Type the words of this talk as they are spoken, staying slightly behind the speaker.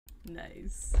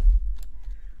Nice.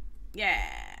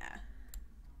 Yeah.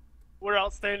 We're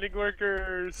outstanding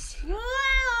workers.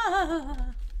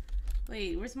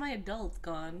 Wait, where's my adult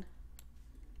gone?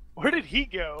 Where did he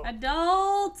go?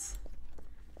 Adult!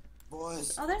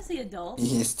 Boys. Oh, there's the adult.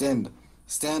 Yeah, stand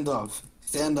off.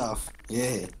 Stand off.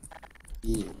 Yeah.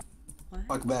 Yeah. What?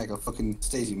 Fuck back, I'll fucking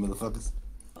stage you, motherfuckers.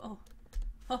 Oh.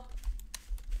 Oh.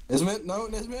 Nesmith? No,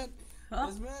 Nesmith? Huh?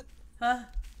 Nesmith?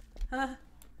 Huh?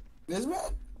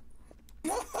 Nesmith?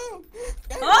 No!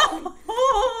 Oh!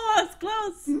 Oh, that's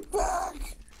close!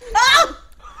 Back! Oh!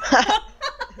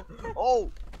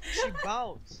 Oh! She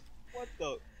bounced! What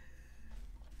the?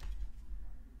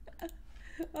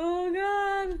 Oh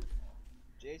god!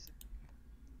 Jason.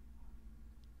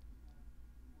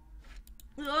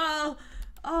 Oh!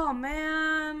 Oh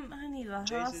man! I need a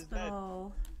Chase is dead.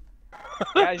 hospital.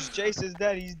 Guys, Chase is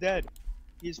dead. He's dead.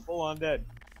 He's full on dead.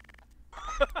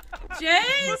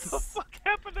 Jace! What the fuck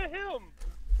happened to him?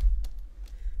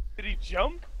 Did he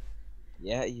jump?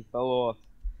 Yeah, he fell off.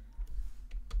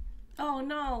 Oh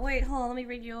no, wait, hold on, let me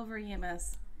read you over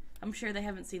EMS. I'm sure they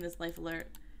haven't seen this life alert.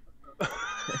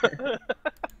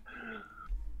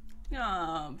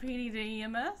 Oh, PD to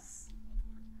EMS?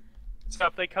 So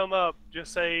if they come up,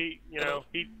 just say, you know,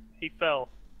 he fell.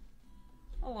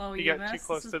 Hello, He EMS. got too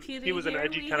close This to- is PD he was an here.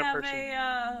 edgy We kind of have person.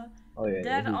 a Oh yeah.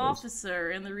 dead he was.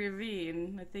 officer in the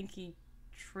ravine. I think he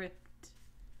tripped.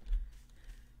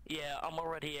 Yeah, I'm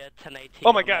already at 1018.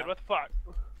 Oh my god, what the fuck?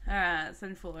 Alright,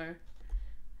 send 4.